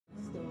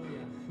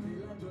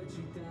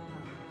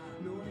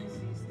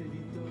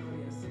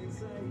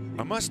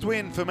A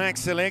must-win for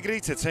Max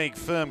Allegri to take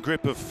firm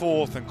grip of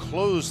fourth and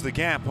close the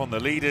gap on the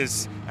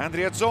leaders.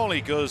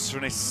 Andreazzoli goes for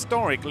an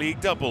historic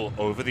league double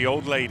over the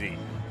old lady.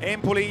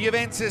 Empoli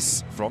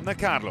Juventus from the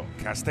Carlo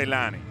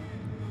Castellani.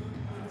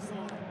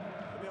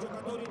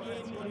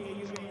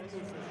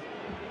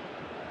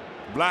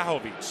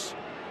 Vlahovic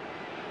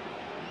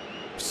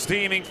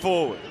steaming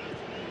forward.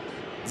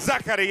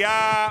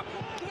 Zakaria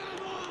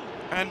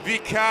and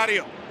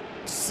Vicario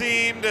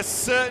seemed a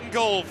certain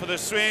goal for the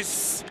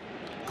Swiss.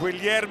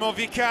 Guillermo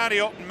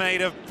Vicario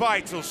made a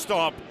vital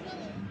stop.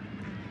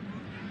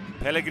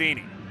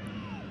 Pellegrini.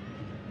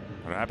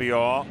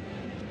 Rabiot.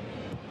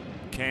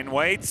 Ken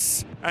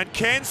waits, and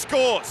Ken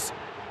scores.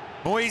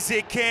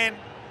 Moise Ken,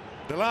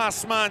 the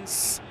last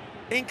month's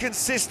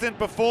inconsistent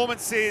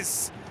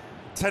performances.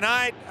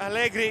 Tonight,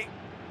 Allegri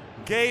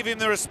gave him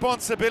the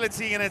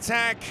responsibility in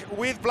attack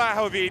with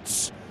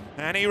Vlahovic,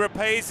 and he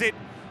repays it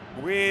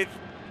with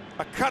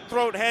a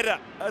cutthroat header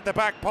at the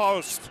back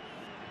post.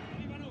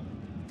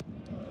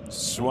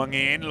 Swung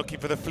in, looking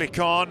for the flick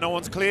on, no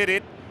one's cleared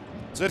it.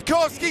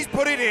 Zurkowski's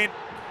put it in.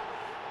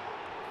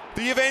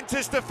 The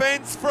Juventus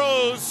defence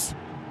froze.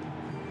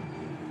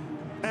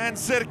 And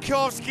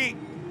Zurkowski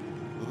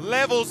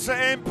levels to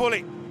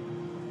Empoli.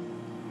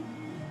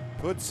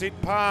 Puts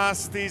it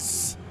past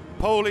his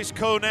Polish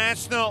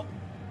co-national.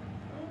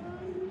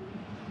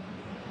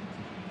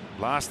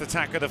 Last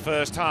attack of the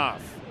first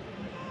half.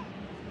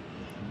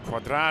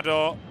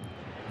 Quadrado.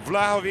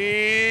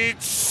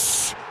 Vlahovic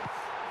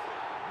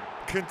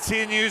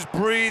continues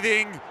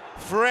breathing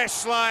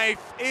fresh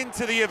life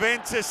into the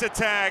Juventus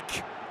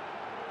attack.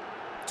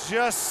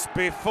 Just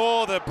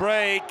before the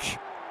break,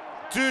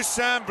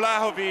 Dusan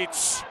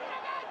Vlahovic.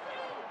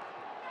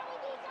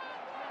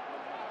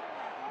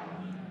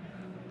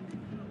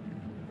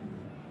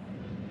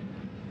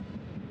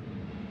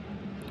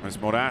 As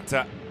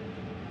Morata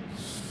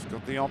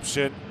got the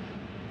option.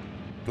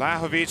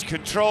 Vlahovic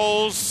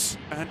controls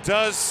and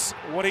does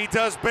what he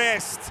does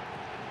best.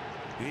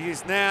 He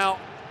is now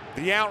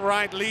the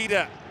outright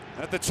leader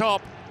at the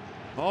top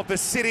of the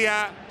Serie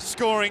A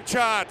scoring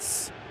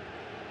charts.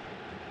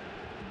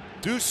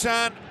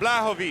 Dusan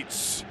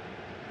Vlahovic.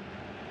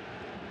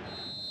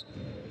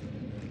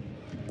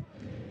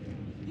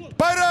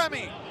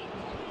 Bayrami!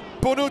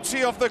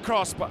 Bonucci off the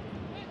crossbar.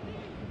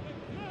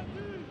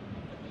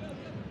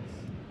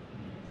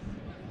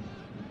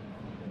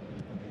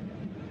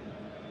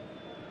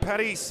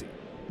 Parisi.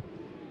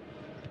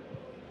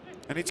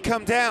 And it's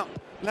come down.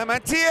 La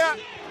Mantia.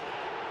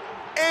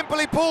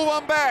 Empoli pull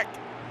one back.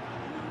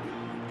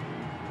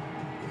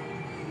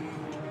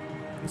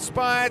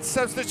 Inspired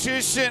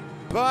substitution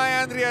by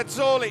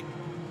Andreazzoli.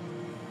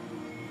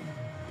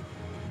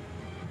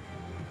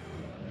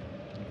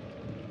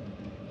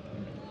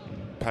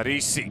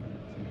 Parisi.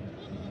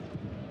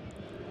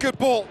 Good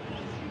ball.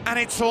 And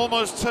it's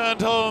almost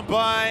turned home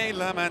by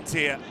La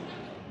Mantia.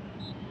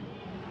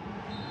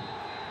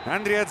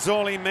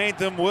 Andreazzoli made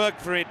them work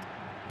for it,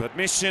 but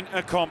mission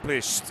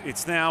accomplished.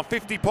 It's now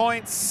 50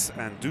 points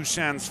and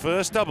Dusan's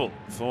first double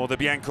for the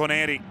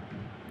Bianconeri.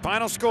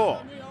 Final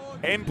score,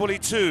 Empoli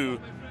 2,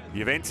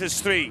 Juventus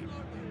 3.